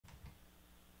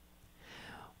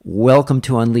Welcome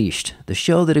to Unleashed, the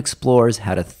show that explores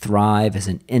how to thrive as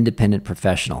an independent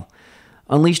professional.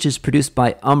 Unleashed is produced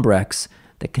by Umbrex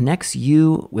that connects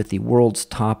you with the world's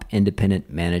top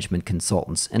independent management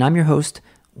consultants. And I'm your host,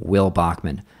 Will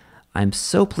Bachman. I'm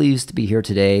so pleased to be here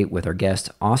today with our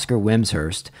guest, Oscar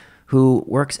Wimshurst, who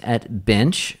works at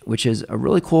Bench, which is a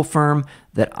really cool firm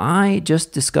that I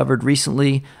just discovered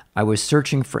recently. I was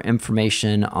searching for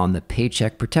information on the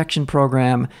Paycheck Protection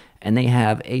Program, and they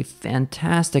have a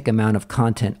fantastic amount of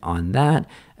content on that,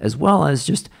 as well as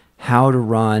just how to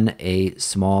run a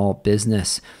small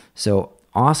business. So,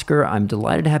 Oscar, I'm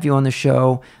delighted to have you on the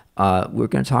show. We're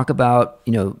going to talk about,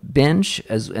 Bench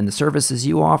and the services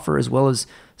you offer, as well as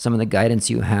some of the guidance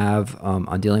you have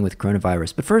on dealing with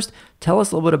coronavirus. But first, tell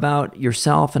us a little bit about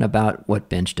yourself and about what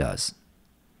Bench does.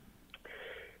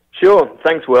 Sure.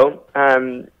 Thanks, Will.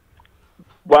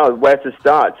 Well, where to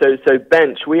start? So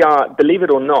Bench, we are, believe it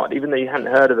or not, even though you hadn't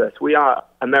heard of us, we are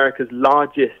America's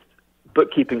largest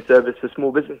bookkeeping service for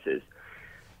small businesses.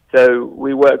 So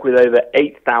we work with over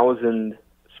 8,000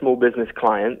 small business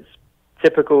clients,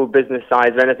 typical business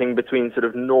size, anything between sort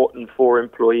of 0 and 4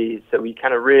 employees. So we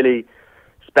kind of really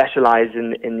specialize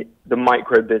in the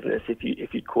micro business, if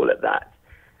you'd call it that.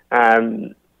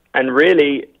 And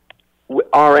really,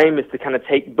 our aim is to kind of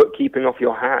take bookkeeping off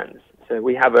your hands. So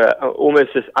we have I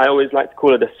always like to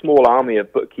call it a small army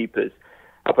of bookkeepers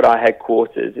up at our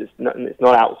headquarters. It's not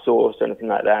outsourced or anything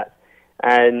like that.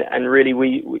 And really,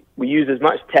 we use as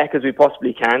much tech as we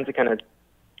possibly can to kind of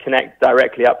connect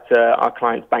directly up to our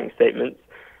clients' bank statements.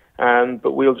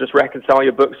 But we'll just reconcile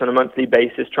your books on a monthly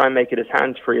basis, try and make it as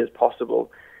hands-free as possible,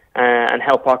 and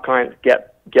help our clients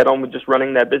get on with just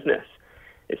running their business.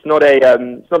 It's not a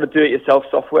do-it-yourself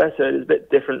software, so it's a bit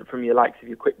different from your likes of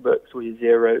your QuickBooks or your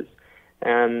Xeros.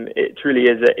 It truly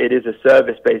is a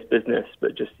service-based business,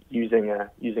 but just using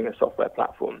a software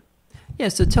platform. Yeah,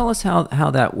 so tell us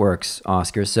how that works,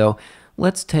 Oscar. So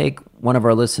let's take one of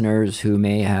our listeners who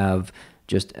may have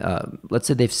just, let's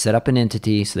say they've set up an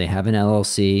entity, so they have an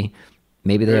LLC,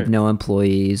 maybe they have no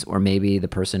employees, or maybe the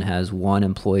person has 1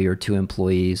 employee or 2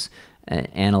 employees,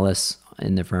 analysts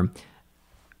in the firm.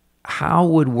 How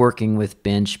would working with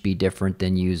Bench be different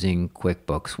than using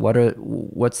QuickBooks?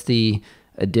 What's the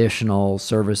additional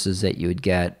services that you would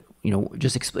get?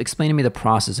 Just explain to me the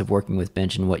process of working with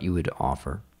Bench and what you would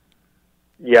offer.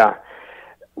 Yeah.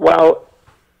 Well,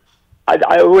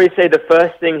 I always say the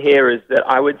first thing here is that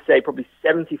I would say probably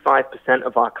 75%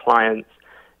 of our clients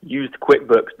used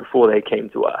QuickBooks before they came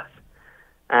to us.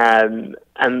 And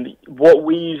what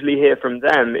we usually hear from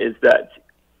them is that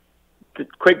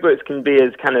QuickBooks can be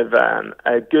as kind of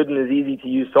a good and as easy to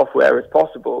use software as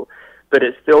possible, but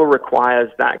it still requires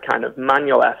that kind of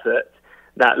manual effort,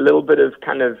 that little bit of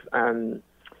kind of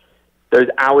those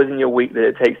hours in your week that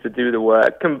it takes to do the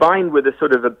work, combined with a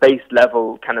sort of a base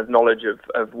level kind of knowledge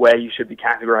of where you should be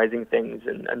categorizing things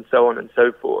and so on and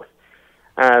so forth.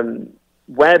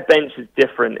 Where Bench is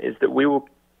different is that we will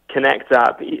connect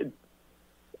up.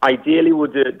 Ideally,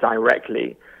 we'll do it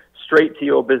directly, straight to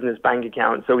your business bank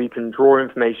account, so you can draw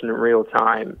information in real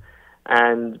time.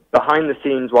 And behind the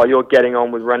scenes, while you're getting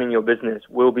on with running your business,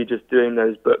 we'll be just doing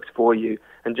those books for you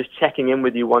and just checking in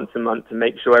with you once a month to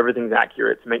make sure everything's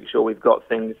accurate, to make sure we've got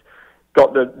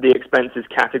the expenses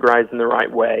categorized in the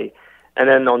right way. And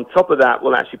then on top of that,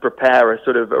 we'll actually prepare a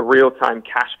sort of a real-time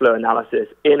cash flow analysis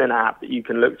in an app that you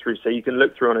can look through. So you can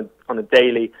look through on a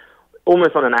daily,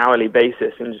 almost on an hourly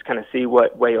basis, and just kind of see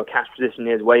where your cash position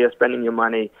is, where you're spending your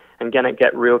money, and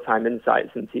get real-time insights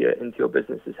into your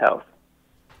business's health.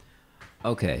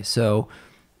 Okay, so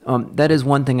that is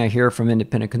one thing I hear from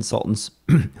independent consultants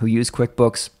who use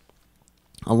QuickBooks.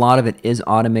 A lot of it is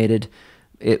automated.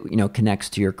 It connects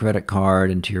to your credit card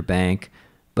and to your bank,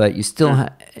 but you still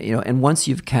and once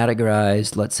you've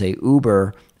categorized, let's say,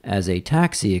 Uber as a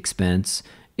taxi expense,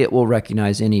 it will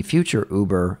recognize any future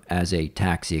Uber as a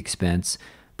taxi expense.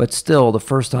 But still, the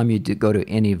first time you go to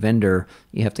any vendor,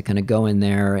 you have to kind of go in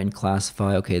there and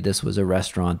classify, okay, this was a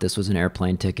restaurant, this was an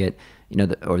airplane ticket,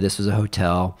 or this was a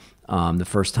hotel, the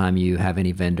first time you have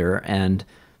any vendor. And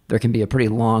there can be a pretty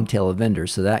long tail of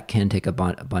vendors, so that can take a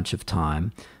bunch of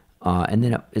time. And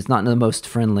then it's not the most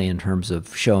friendly in terms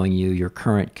of showing you your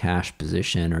current cash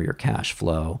position or your cash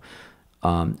flow.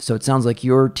 So it sounds like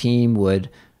your team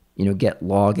would, get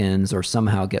logins or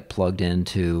somehow get plugged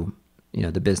into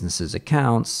the business's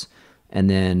accounts, and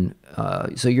then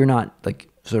so you're not like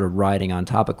sort of riding on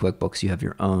top of QuickBooks. You have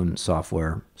your own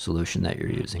software solution that you're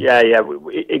using. Yeah,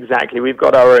 exactly. We've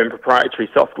got our own proprietary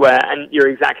software, and you're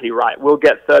exactly right. We'll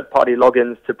get third-party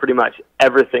logins to pretty much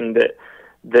everything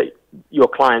that your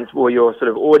clients or your sort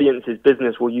of audience's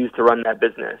business will use to run their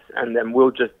business. And then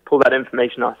we'll just pull that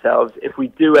information ourselves. If we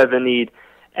do ever need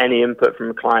any input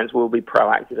from clients, we'll be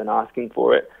proactive in asking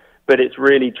for it. But it's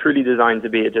really truly designed to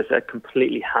be just a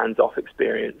completely hands-off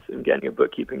experience in getting your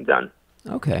bookkeeping done.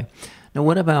 Okay. Now,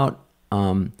 what about,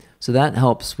 so that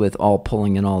helps with all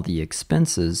pulling in all the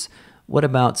expenses. What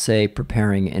about, say,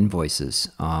 preparing invoices?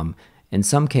 In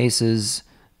some cases,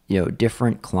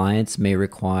 different clients may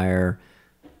require,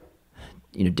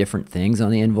 different things on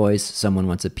the invoice. Someone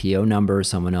wants a PO number.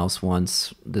 Someone else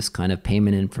wants this kind of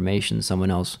payment information.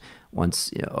 Someone else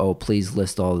wants, oh, please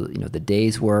list all, the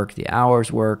days work, the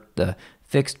hours work, the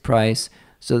fixed price.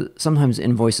 So sometimes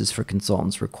invoices for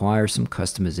consultants require some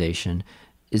customization.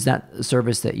 Is that a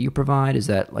service that you provide? Is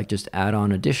that like just add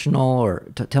on additional, or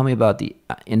tell me about the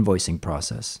invoicing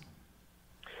process?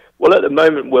 Well, at the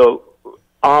moment,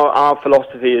 our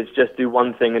philosophy is just do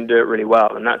one thing and do it really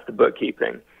well, and that's the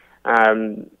bookkeeping.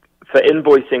 For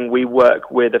invoicing, we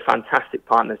work with a fantastic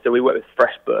partner. So we work with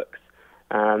FreshBooks,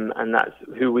 and that's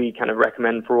who we kind of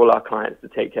recommend for all our clients to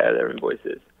take care of their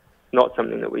invoices. Not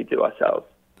something that we do ourselves.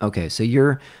 Okay, so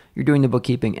you're doing the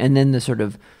bookkeeping, and then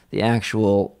the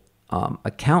actual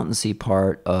accountancy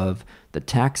part of the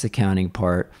tax accounting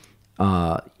part.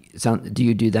 Do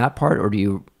you do that part, or do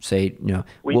you say go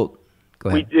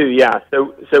ahead? We do, yeah.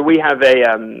 So we have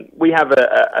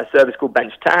a service called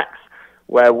Bench Tax,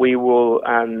 where we will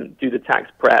do the tax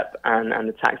prep and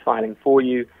the tax filing for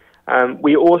you.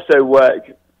 We also work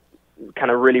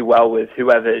kind of really well with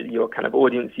whoever your kind of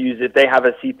audience uses. If they have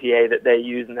a CPA that they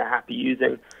use and they're happy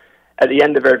using, at the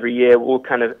end of every year, we'll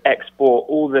kind of export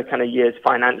all the kind of year's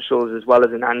financials as well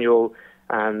as an annual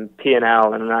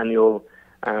P&L and an annual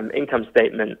income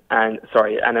statement and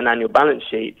an annual balance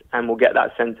sheet, and we'll get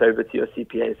that sent over to your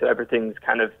CPA. So everything's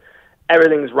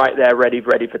right there, ready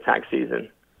for tax season.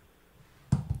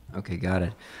 Okay, got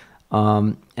it.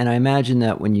 And I imagine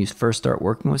that when you first start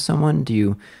working with someone, do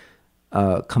you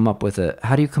come up with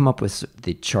how do you come up with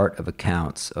the chart of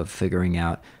accounts of figuring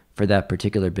out for that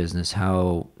particular business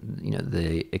how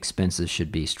the expenses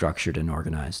should be structured and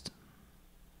organized?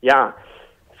 Yeah,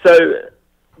 so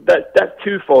that's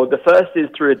twofold. The first is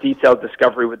through a detailed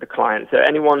discovery with the client. So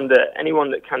anyone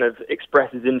that kind of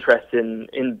expresses interest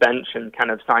in Bench and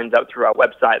kind of signs up through our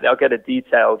website, they'll get a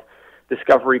detailed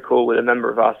discovery call with a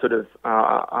member of our sort of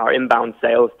our inbound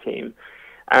sales team.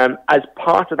 As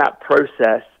part of that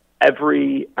process,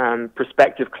 every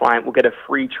prospective client will get a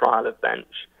free trial of Bench.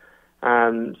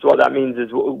 So what that means is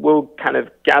we'll kind of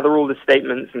gather all the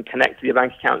statements and connect to the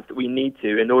bank accounts that we need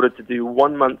to in order to do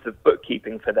 1 month of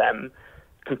bookkeeping for them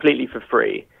completely for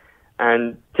free.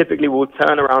 And typically we'll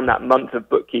turn around that month of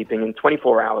bookkeeping in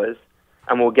 24 hours,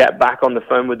 and we'll get back on the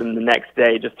phone with them the next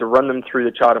day just to run them through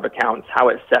the chart of accounts, how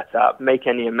it's set up, make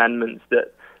any amendments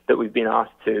that we've been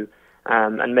asked to,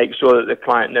 and make sure that the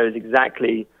client knows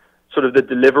exactly sort of the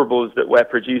deliverables that we're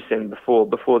producing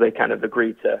before they kind of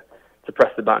agree to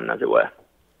press the button, as it were.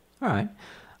 All right.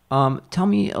 Tell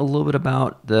me a little bit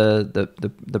about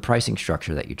the pricing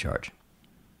structure that you charge.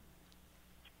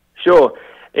 Sure.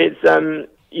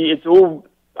 It's all,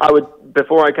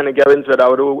 before I kind of go into it, I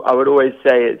would always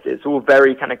say it's all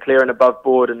very kind of clear and above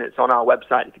board, and it's on our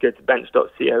website. If you go to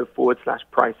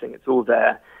bench.co/pricing, it's all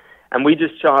there. And we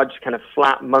just charge kind of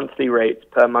flat monthly rates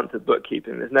per month of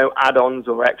bookkeeping. There's no add-ons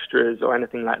or extras or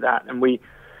anything like that. And we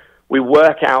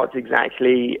work out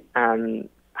exactly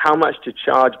how much to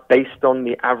charge based on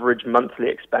the average monthly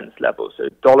expense level, so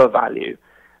dollar value.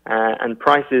 And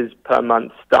prices per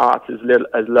month start as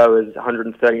low as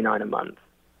 $139 a month.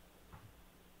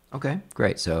 Okay,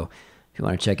 great. So if you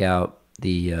want to check out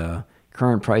the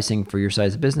current pricing for your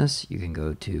size of business, you can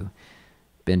go to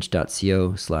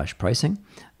bench.co/pricing.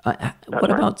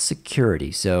 What about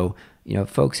security? So,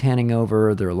 folks handing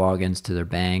over their logins to their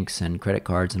banks and credit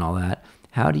cards and all that.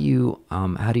 How do you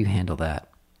handle that?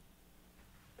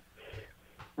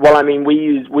 Well, I mean, we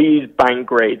use bank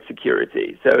grade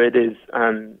security, so it is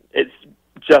it's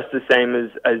just the same as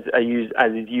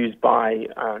is used by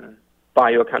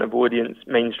your kind of audience,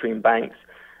 mainstream banks.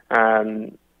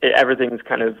 Everything's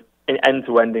kind of end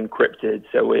to end encrypted,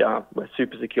 so we're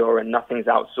super secure and nothing's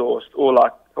outsourced. All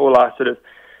our sort of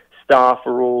staff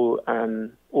are all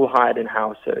hired in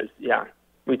house. So yeah,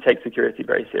 we take security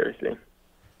very seriously.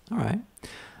 All right,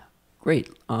 great.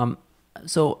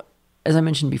 So as I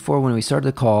mentioned before, when we started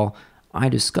the call, I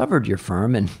discovered your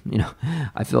firm, and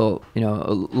I feel a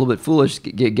little bit foolish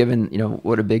given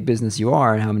what a big business you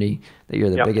are and how many that you're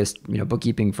the biggest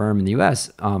bookkeeping firm in the U.S.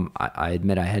 I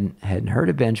admit I hadn't heard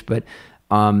of Bench, but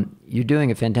you're doing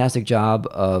a fantastic job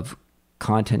of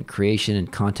content creation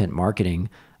and content marketing.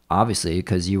 obviously,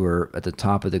 because you were at the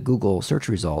top of the Google search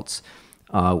results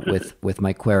with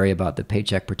my query about the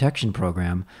Paycheck Protection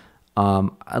Program.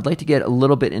 I'd like to get a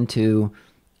little bit into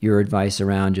your advice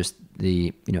around just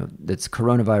that's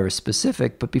coronavirus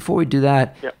specific. But before we do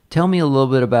that, tell me a little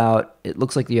bit about, it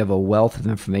looks like you have a wealth of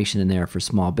information in there for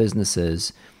small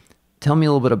businesses. Tell me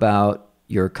a little bit about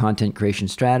your content creation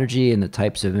strategy and the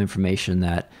types of information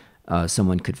that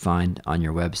someone could find on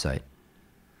your website.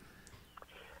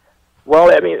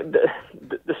 Well, I mean,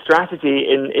 the strategy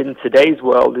in today's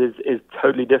world is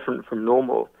totally different from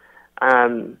normal.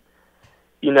 In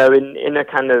a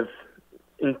kind of,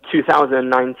 in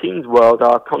 2019's world,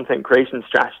 our content creation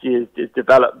strategy is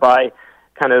developed by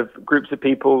kind of groups of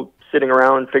people sitting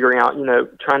around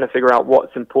trying to figure out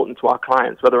what's important to our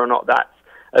clients, whether or not that's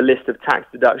a list of tax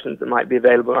deductions that might be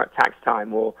available at tax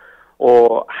time, or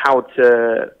what's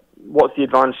the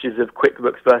advantages of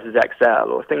QuickBooks versus Excel,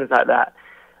 or things like that.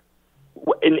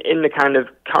 In the kind of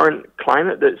current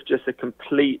climate that's just a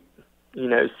complete,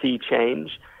 sea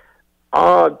change,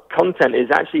 our content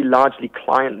is actually largely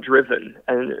client-driven.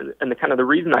 And the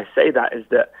reason I say that is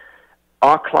that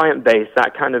our client base,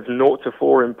 that kind of 0 to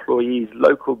 4 employees,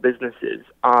 local businesses,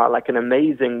 are like an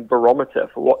amazing barometer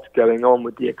for what's going on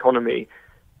with the economy,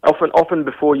 often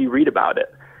before you read about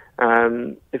it.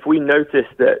 If we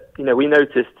noticed that, we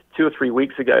noticed 2 or 3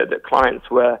 weeks ago that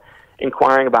clients were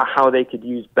inquiring about how they could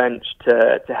use Bench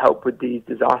to help with these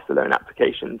disaster loan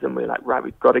applications, and we're like, right,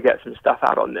 we've got to get some stuff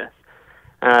out on this.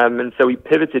 And so we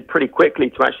pivoted pretty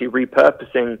quickly to actually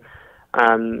repurposing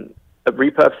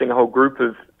a whole group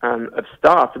of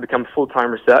staff to become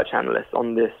full-time research analysts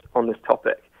on this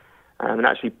topic, and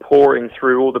actually pouring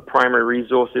through all the primary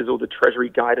resources, all the Treasury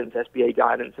guidance, SBA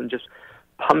guidance, and just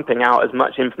pumping out as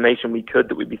much information we could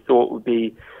that we thought would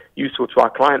be useful to our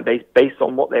client base based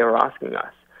on what they were asking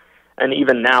us. And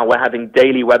even now, we're having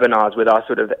daily webinars with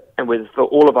for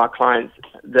all of our clients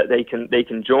that they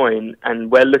can join,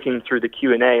 and we're looking through the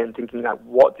Q&A and thinking about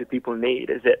what do people need.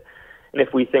 And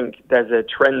if we think there's a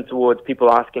trend towards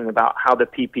people asking about how the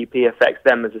PPP affects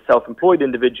them as a self-employed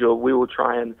individual, we will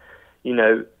try and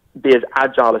be as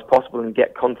agile as possible and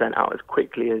get content out as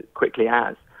quickly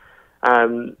as.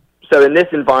 So in this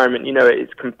environment,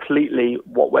 it's completely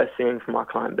what we're seeing from our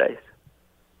client base.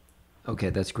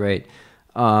 Okay, that's great.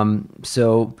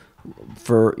 So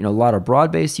for a lot of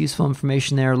broad-based useful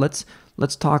information there, let's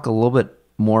talk a little bit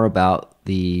more about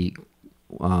the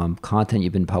content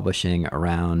you've been publishing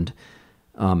around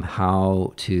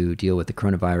how to deal with the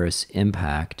coronavirus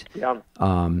impact. Yeah.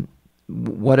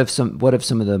 What have some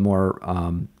of the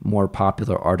more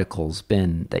popular articles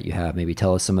been that you have? Maybe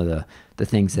tell us some of the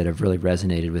things that have really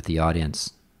resonated with the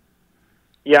audience.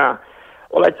 Yeah.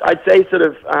 Well, I'd say sort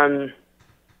of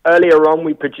earlier on,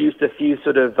 we produced a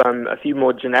few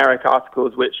more generic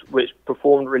articles which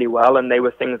performed really well, and they were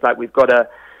things like, we've got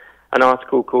an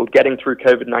article called "Getting Through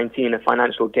COVID-19: A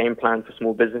Financial Game Plan for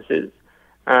Small Businesses,"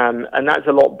 and that's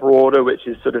a lot broader, which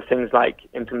is sort of things like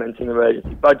implementing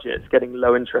emergency budgets, getting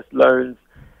low interest loans,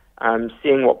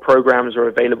 seeing what programs are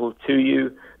available to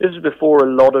you. This is before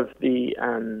a lot of the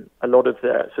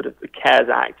sort of the CARES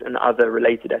Act and other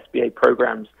related SBA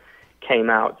programs came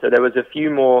out. So there was a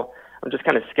few more. I'm just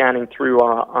kind of scanning through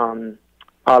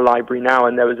our library now,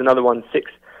 and there was another one,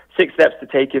 six steps to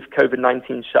take if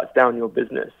COVID-19 shuts down your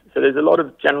business. So there's a lot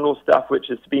of general stuff which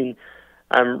has been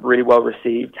really well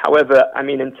received. However, I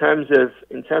mean, in terms of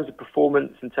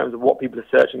performance, in terms of what people are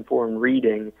searching for and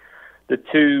reading, the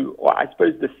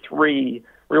three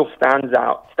real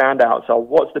standouts are,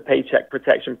 what's the Paycheck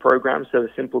Protection Program? So a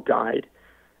simple guide.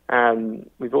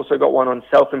 We've also got one on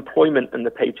self-employment and the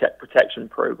Paycheck Protection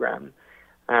Program.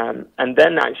 And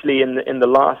then actually in the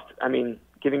last,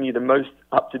 giving you the most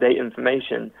up-to-date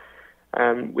information,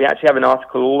 we actually have an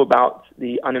article all about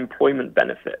the unemployment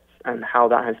benefits and how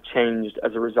that has changed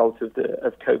as a result of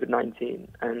COVID-19.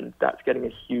 And that's getting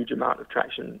a huge amount of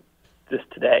traction just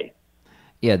today.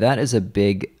 Yeah, that is a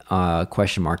big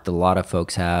question mark that a lot of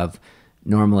folks have.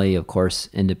 Normally, of course,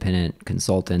 independent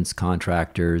consultants,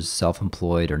 contractors,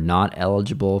 self-employed are not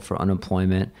eligible for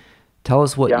unemployment. Tell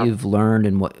us what you've learned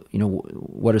and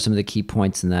what are some of the key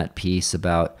points in that piece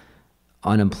about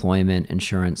unemployment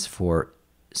insurance for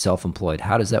self-employed.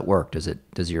 How does that work?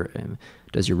 Does your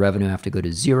revenue have to go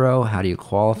to zero? How do you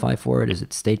qualify for it? Is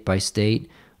it state by state?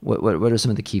 What are some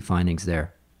of the key findings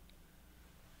there?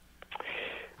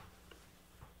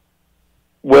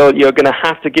 Well, you're going to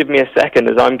have to give me a second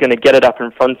as I'm going to get it up in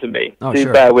front of me. Oh, Do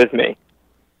sure. bear with me.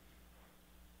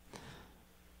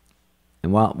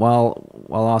 And while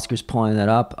Oscar's pulling that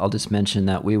up, I'll just mention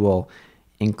that we'll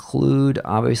include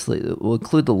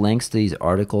the links to these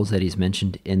articles that he's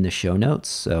mentioned in the show notes.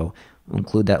 So We'll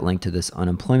include that link to this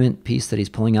unemployment piece that he's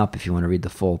pulling up if you want to read the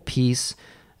full piece,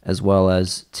 as well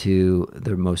as to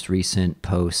the most recent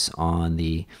posts on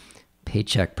the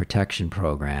Paycheck Protection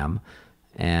Program.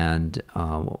 And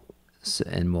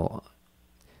we'll,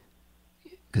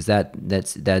 because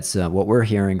that's what we're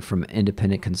hearing from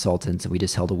independent consultants, and we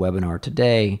just held a webinar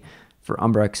today for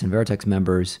Umbrex and Veritex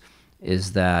members,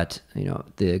 is that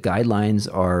the guidelines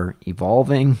are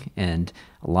evolving, and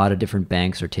a lot of different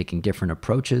banks are taking different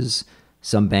approaches.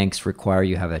 Some banks require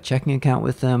you have a checking account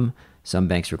with them. Some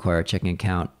banks require a checking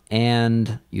account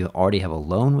and you already have a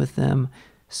loan with them.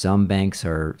 Some banks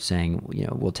are saying,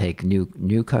 we'll take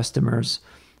new customers.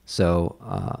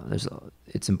 So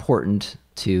it's important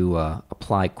to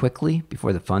apply quickly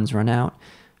before the funds run out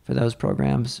for those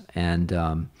programs, and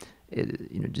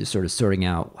just sort of sorting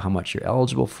out how much you're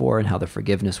eligible for and how the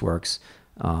forgiveness works.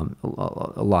 A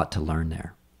lot to learn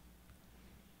there.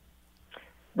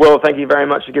 Well, thank you very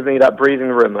much for giving me that breathing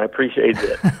room. I appreciate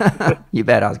it. You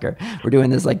bet, Oscar. We're doing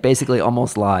this like basically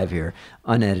almost live here,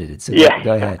 unedited. So yeah.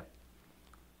 Go ahead.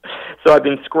 So I've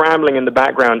been scrambling in the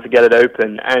background to get it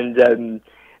open, and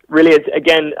really, it's,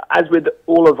 again, as with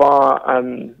all of our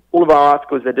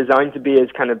articles, they're designed to be as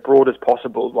kind of broad as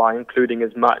possible while including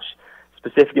as much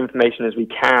specific information as we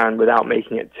can without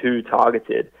making it too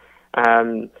targeted.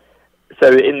 So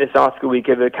in this article, we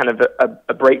give a kind of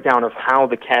a breakdown of how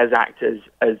the CARES Act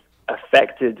has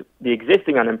affected the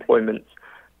existing unemployment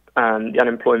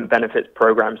benefits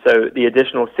program. So the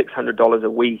additional $600 a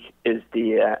week is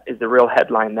the real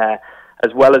headline there,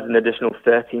 as well as an additional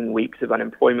 13 weeks of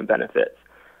unemployment benefits.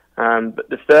 But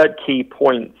the third key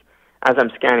point, as I'm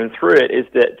scanning through it, is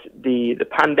that the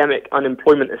pandemic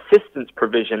unemployment assistance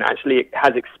provision actually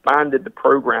has expanded the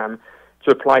program to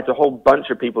apply to a whole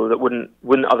bunch of people that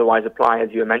wouldn't otherwise apply,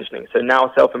 as you were mentioning. So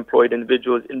now self-employed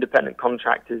individuals, independent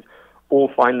contractors,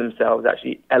 all find themselves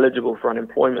actually eligible for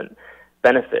unemployment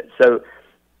benefits. So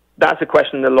that's a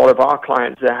question that a lot of our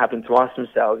clients are having to ask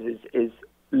themselves is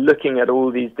looking at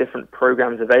all these different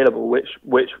programs available,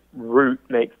 which route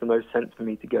makes the most sense for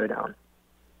me to go down.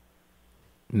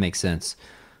 Makes sense.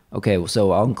 Okay, well,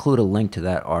 so I'll include a link to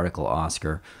that article,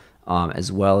 Oscar,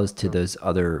 as well as to those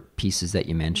other pieces that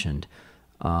you mentioned.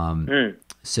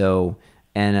 So,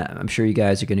 and I'm sure you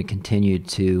guys are going to continue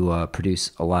to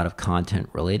produce a lot of content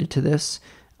related to this.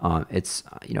 It's,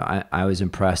 I was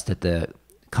impressed at the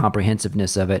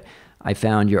comprehensiveness of it. I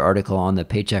found your article on the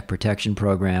Paycheck Protection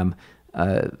Program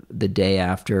the day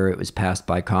after it was passed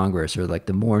by Congress, or like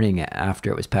the morning after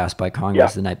it was passed by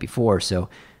Congress, the night before. So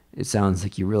it sounds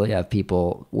like you really have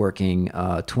people working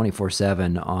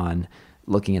 24/7 on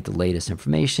looking at the latest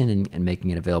information and making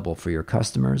it available for your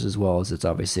customers, as well as it's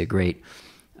obviously a great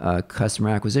customer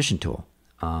acquisition tool.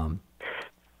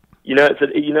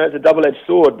 It's a double-edged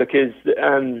sword, because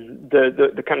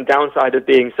the kind of downside of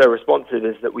being so responsive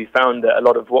is that we found that a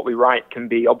lot of what we write can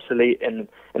be obsolete in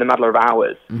a matter of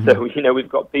hours. Mm-hmm. So, we've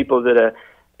got people that are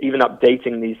even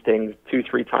updating these things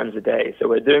 2-3 times a day. So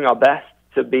we're doing our best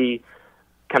to be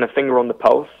kind of finger on the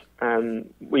pulse.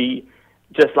 We,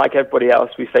 just like everybody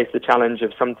else, we face the challenge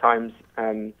of sometimes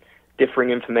differing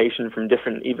information from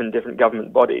different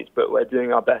government bodies, but we're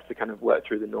doing our best to kind of work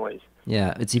through the noise.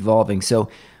 Yeah, it's evolving. So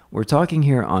we're talking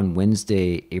here on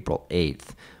Wednesday, April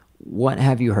 8th. What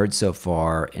have you heard so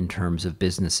far in terms of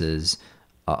businesses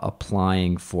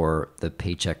applying for the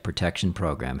Paycheck Protection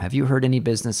Program? Have you heard any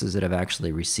businesses that have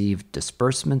actually received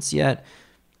disbursements yet?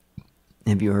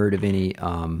 Have you heard of any,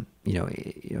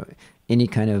 any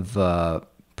kind of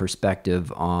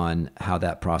perspective on how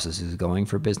that process is going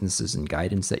for businesses and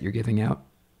guidance that you're giving out?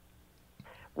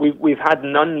 We've had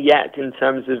none yet in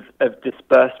terms of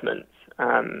disbursements.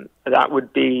 That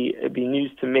would be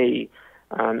news to me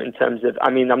in terms of,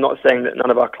 I'm not saying that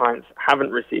none of our clients haven't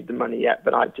received the money yet,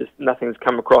 but nothing's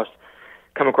come across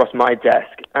my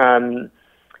desk.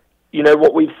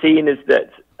 What we've seen is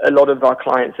that a lot of our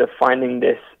clients are finding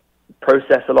this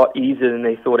process a lot easier than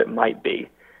they thought it might be.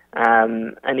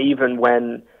 And even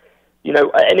when,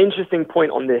 an interesting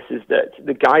point on this is that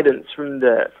the guidance from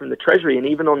the Treasury, and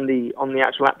even on the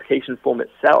actual application form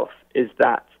itself, is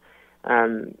that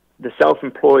the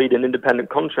self-employed and independent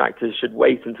contractors should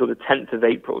wait until the 10th of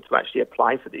April to actually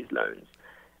apply for these loans.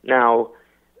 Now,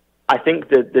 I think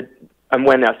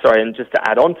and just to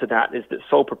add on to that, is that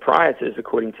sole proprietors,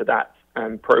 according to that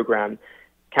program,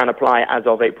 can apply as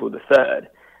of April the 3rd.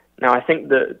 Now, I think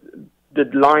the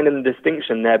line and the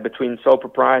distinction there between sole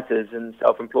proprietors and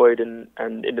self-employed and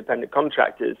independent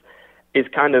contractors is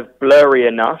kind of blurry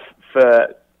enough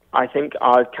for, I think,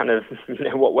 our kind of,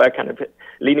 what we're kind of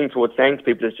leaning towards saying to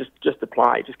people is just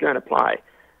apply, just go and apply.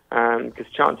 Because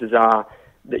chances are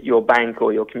that your bank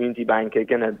or your community bank are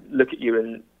going to look at you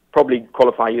and probably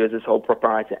qualify you as a sole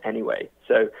proprietor anyway.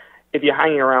 So if you're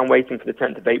hanging around waiting for the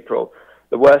 10th of April,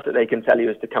 the worst that they can tell you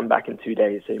is to come back in 2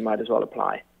 days, so you might as well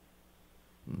apply.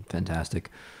 Fantastic.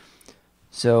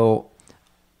 So,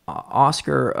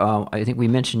 Oscar, I think we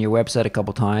mentioned your website a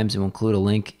couple times, and we'll include a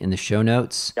link in the show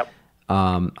notes. Yep.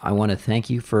 I want to thank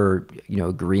you for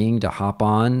agreeing to hop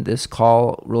on this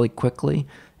call really quickly,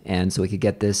 and so we could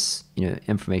get this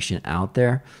information out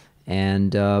there.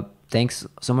 And thanks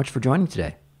so much for joining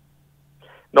today.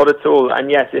 Not at all.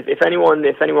 And yes, if anyone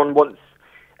wants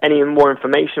any more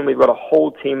information, we've got a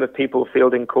whole team of people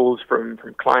fielding calls from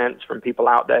clients, from people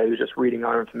out there who are just reading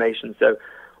our information. So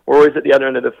we're always at the other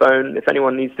end of the phone. If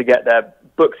anyone needs to get their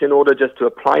books in order just to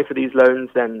apply for these loans,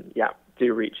 then yeah,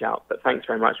 do reach out. But thanks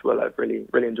very much, Will. I've really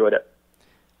enjoyed it.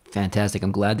 Fantastic.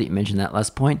 I'm glad that you mentioned that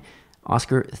last point.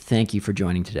 Oscar, thank you for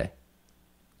joining today.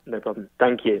 No problem.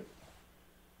 Thank you.